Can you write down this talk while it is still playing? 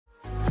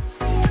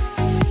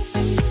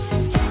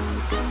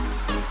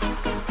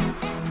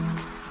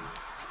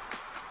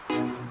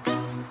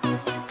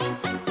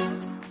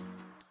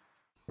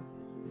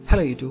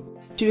Hello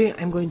YouTube. Today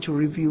I'm going to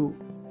review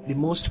the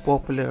most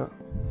popular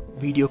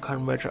video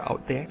converter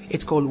out there.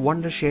 It's called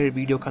Wondershare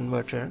Video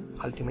Converter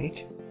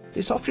Ultimate.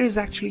 This software is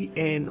actually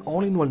an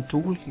all-in-one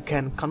tool. You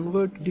can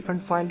convert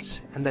different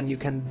files and then you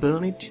can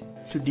burn it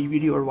to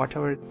DVD or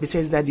whatever.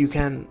 Besides that, you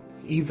can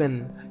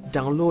even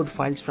download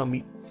files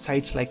from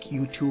sites like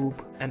YouTube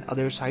and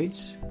other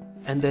sites.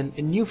 And then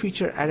a new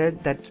feature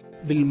added that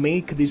will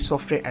make this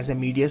software as a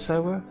media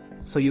server,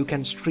 so you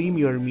can stream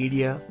your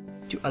media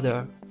to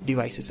other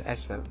devices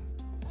as well.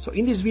 So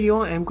in this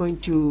video I am going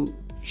to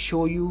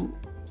show you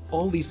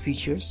all these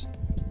features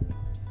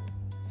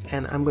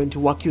and I'm going to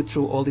walk you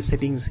through all the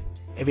settings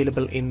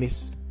available in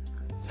this.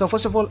 So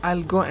first of all,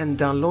 I'll go and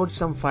download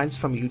some files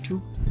from YouTube.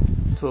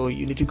 So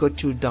you need to go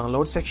to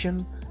download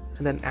section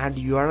and then add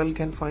URL you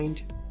can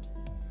find.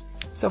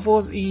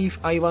 Suppose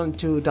if I want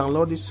to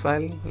download this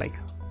file like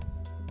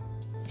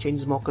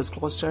Chainsmokers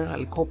Cluster,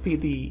 I'll copy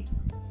the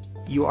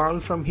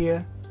URL from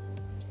here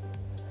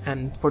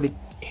and put it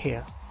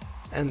here,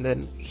 and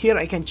then here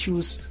I can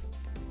choose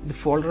the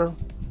folder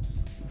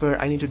where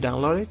I need to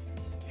download it.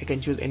 I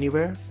can choose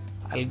anywhere.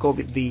 I'll go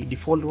with the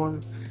default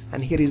one,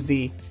 and here is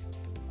the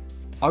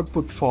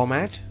output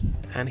format,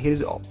 and here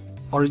is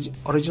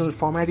original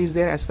format is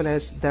there, as well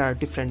as there are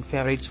different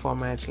favorites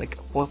formats like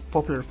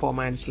popular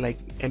formats like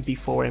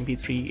MP4,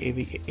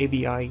 MP3,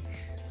 AVI,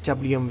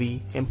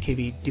 WMV,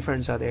 MKV,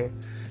 different are there.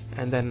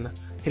 And then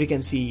here you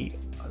can see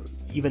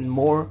even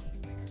more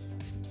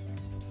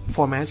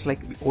formats like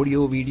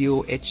audio,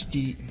 video,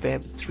 HD,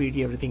 web,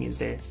 3D, everything is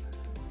there.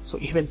 So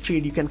even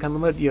 3D, you can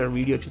convert your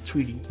video to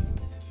 3D.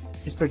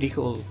 It's pretty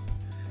cool.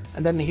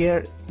 And then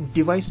here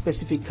device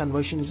specific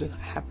conversions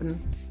happen.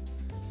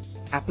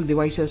 Apple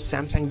devices,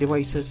 Samsung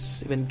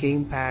devices, even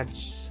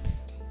gamepads,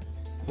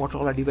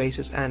 Motorola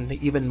devices, and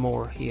even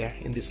more here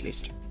in this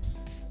list.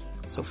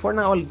 So for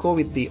now I'll go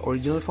with the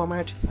original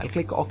format. I'll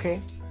click OK.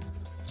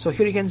 So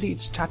here you can see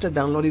it started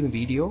downloading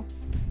the video.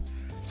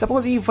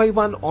 Suppose if I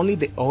want only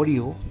the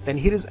audio, then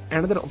here is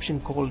another option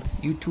called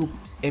YouTube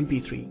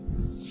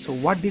MP3. So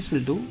what this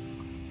will do,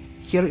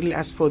 here it will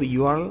ask for the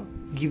URL,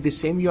 give the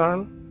same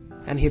URL,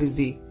 and here is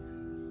the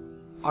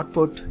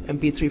output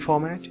MP3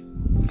 format.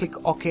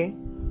 Click OK.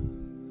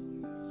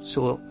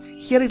 So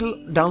here it will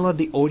download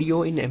the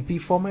audio in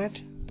MP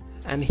format,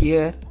 and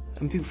here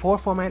MP4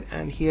 format,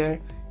 and here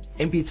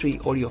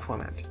MP3 audio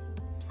format.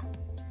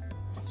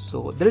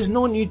 So there is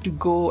no need to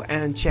go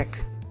and check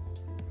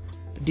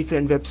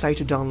different websites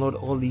to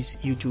download all these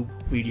YouTube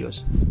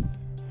videos.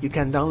 You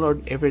can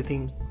download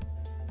everything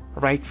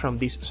right from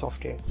this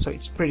software, so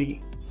it's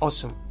pretty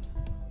awesome.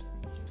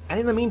 And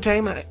in the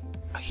meantime,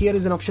 here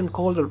is an option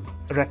called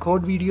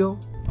record video.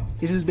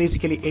 This is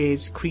basically a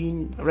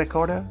screen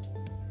recorder.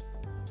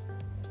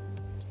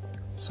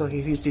 So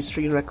here is the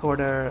screen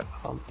recorder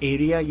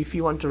area. If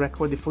you want to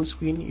record the full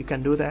screen, you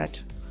can do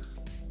that,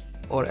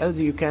 or else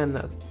you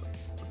can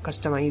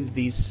customize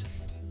this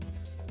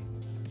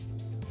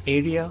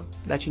area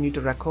that you need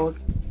to record.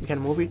 You can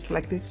move it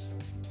like this,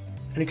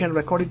 and you can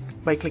record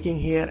it by clicking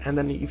here, and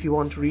then if you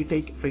want to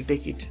retake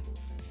it.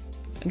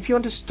 And if you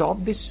want to stop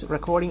this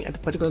recording at a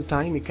particular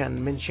time, you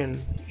can mention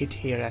it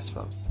here as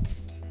well.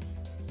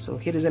 So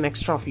here is an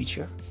extra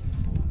feature.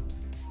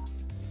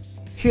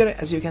 Here,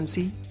 as you can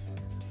see,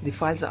 the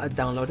files are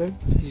downloaded.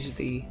 This is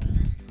the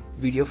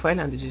video file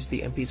and this is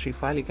the MP3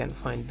 file. You can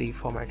find the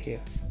format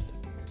here.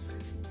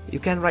 You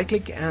can right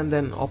click and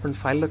then open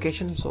file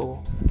location,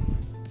 so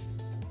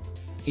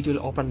it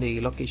will open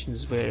the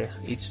locations where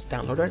it's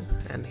downloaded,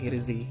 and here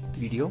is the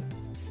video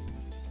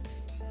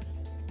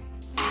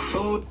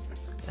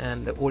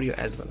and the audio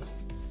as well.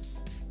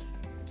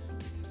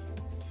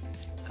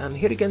 And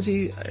here you can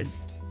see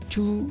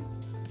two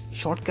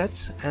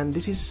shortcuts, and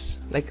this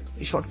is like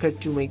a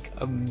shortcut to make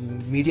a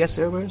media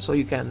server, so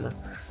you can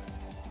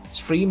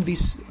stream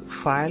this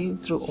file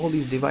through all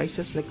these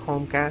devices like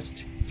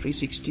Chromecast,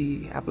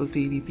 360, Apple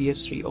TV,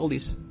 PS3, all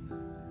these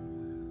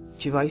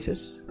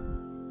devices.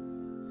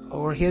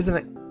 Or here's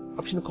an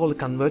option called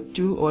convert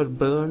to or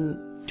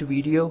burn to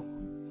video,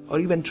 or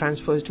even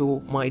transfers to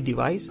my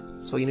device.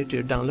 So you need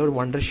to download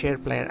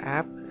Wondershare Player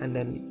app, and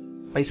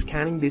then by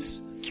scanning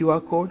this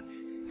QR code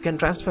you can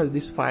transfer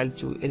this file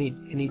to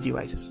any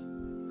devices.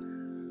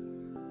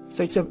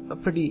 So it's a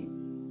pretty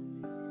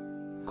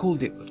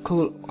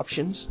cool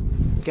options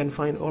you can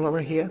find all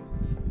over here.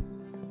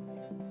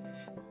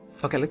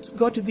 Okay, let's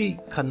go to the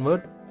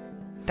convert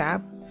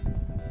tab.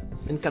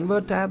 In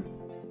convert tab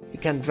you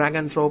can drag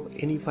and drop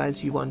any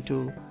files you want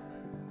to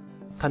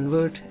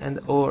convert, and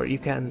or you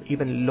can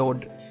even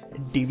load a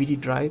DVD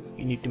drive.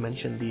 You need to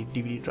mention the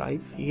DVD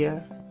drive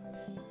here,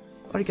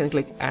 or you can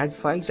click add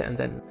files and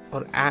then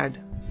or add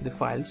the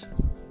files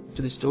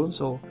to this tool.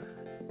 So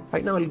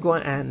right now I'll go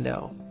and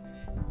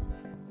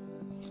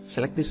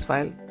select this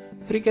file.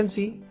 Here you can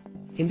see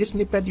in this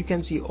snippet you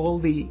can see all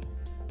the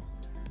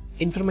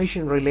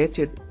information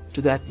related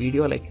to that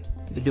video, like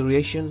the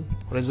duration,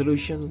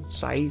 resolution,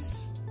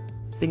 size,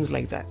 things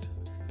like that.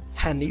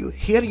 And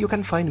here you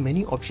can find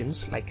many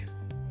options, like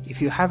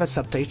if you have a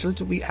subtitle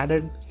to be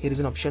added, here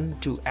is an option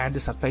to add the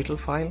subtitle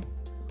file.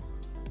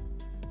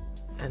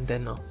 and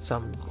then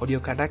some audio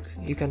codecs.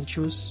 You can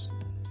choose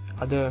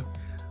other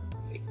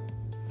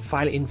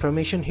file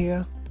information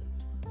here,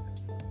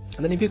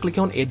 and then if you click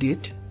on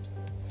edit,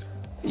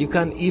 you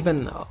can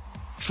even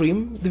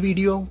trim the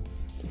video.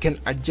 You can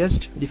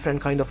adjust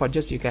different kind of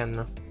adjust. You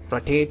can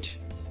rotate,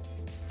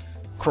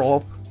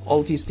 crop,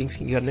 all these things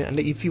here, and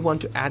if you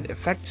want to add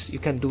effects, you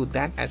can do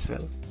that as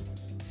well,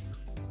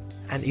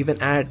 and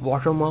even add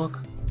watermark,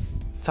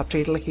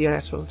 subtitle here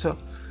as well. So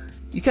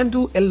you can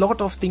do a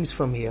lot of things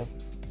from here.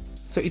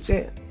 So it's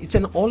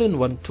an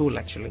all-in-one tool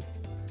actually.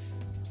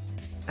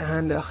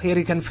 And here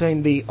you can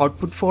find the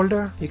output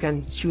folder. You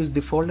can choose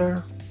the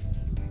folder,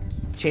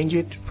 change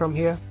it from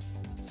here,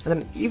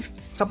 and then if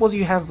suppose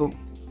you have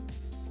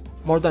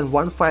more than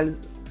one file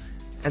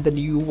and then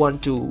you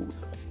want to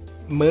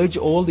merge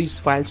all these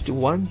files to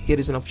one, here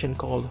is an option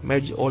called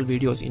merge all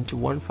videos into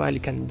one file. You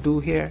can do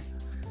here,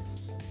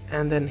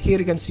 and then here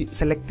you can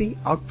select the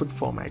output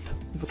format.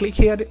 If you click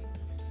here,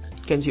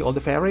 you can see all the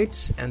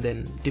favorites and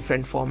then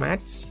different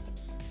formats,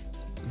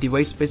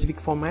 device specific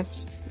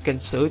formats. You can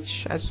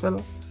search as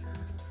well,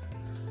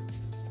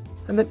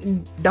 and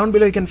then down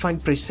below you can find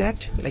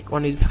preset, like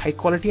one is high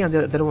quality and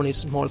the other one is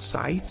small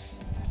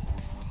size.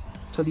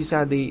 So these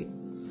are the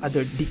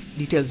other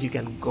details you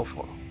can go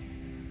for.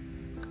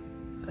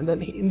 And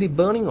then in the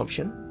burning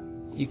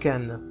option, you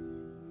can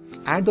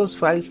add those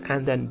files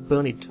and then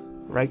burn it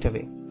right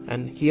away.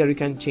 And here you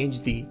can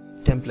change the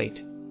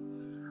template.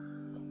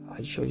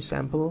 I'll show you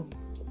sample.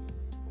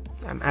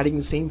 I'm adding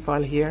the same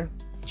file here.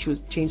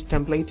 Change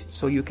template,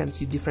 so you can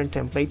see different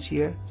templates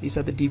here. These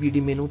are the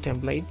DVD menu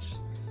templates.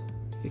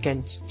 You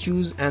can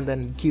choose and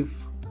then give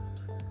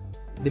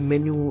the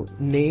menu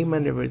name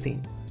and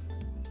everything,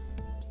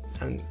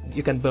 and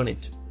you can burn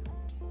it.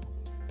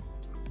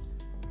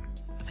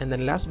 And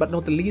then last but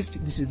not the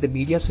least, this is the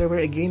media server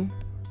again.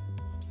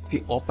 If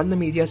you open the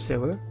media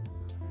server,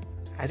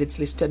 as it's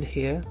listed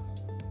here,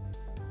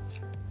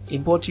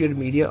 import your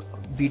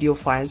video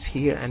files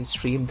here and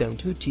stream them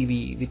to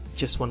TV with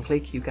just one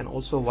click. You can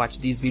also watch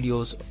these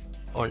videos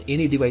on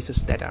any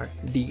devices that are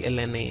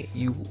DLNA,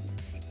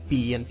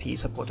 UPnP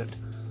supported.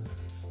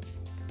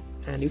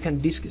 And you can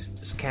disk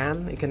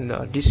scan. You can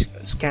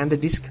scan the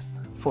disk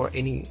for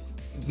any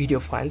video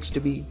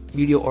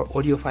or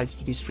audio files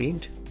to be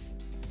streamed.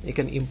 You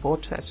can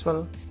import as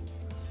well.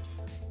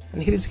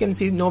 And here you can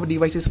see no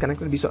device is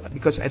connected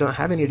because I don't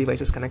have any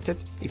devices connected.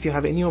 If you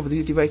have any of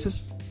these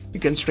devices, you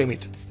can stream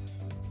it.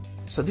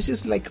 So this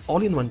is like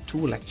all-in-one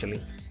tool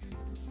actually,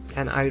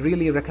 and I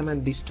really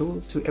recommend this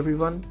tool to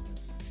everyone.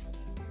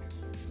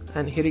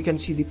 And here you can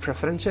see the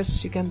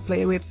preferences you can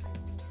play with,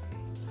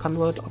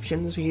 convert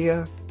options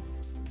here,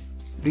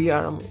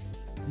 DRM,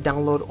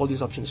 download, all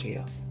these options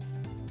here.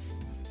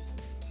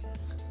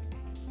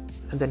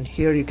 And then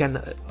here you can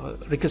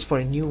request for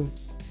a new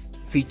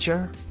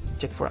feature,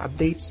 check for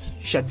updates,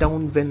 shut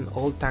down when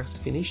all tasks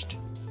finished,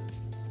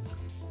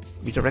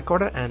 video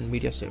recorder and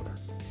media server.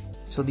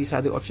 So these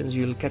are the options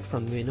you will get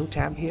from the menu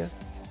tab here.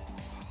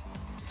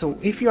 So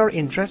if you are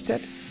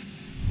interested,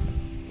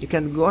 you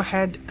can go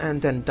ahead and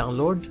then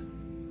download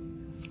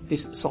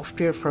this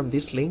software from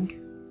this link.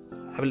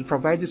 I will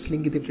provide this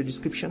link in the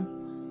description.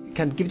 You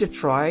can give it a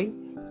try.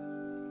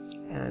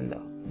 And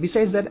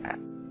besides that,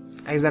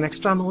 as an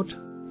extra note,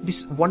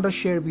 this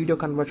Wondershare Video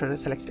Converter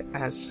is selected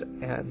as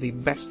the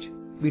best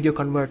video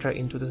converter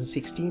in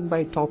 2016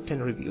 by top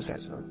 10 reviews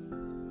as well.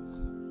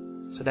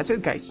 So that's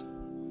it guys.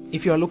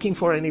 If you are looking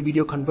for any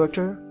video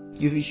converter,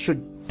 you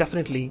should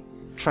definitely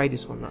try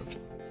this one out.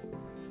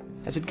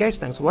 That's it guys,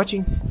 thanks for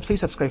watching.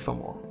 Please subscribe for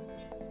more.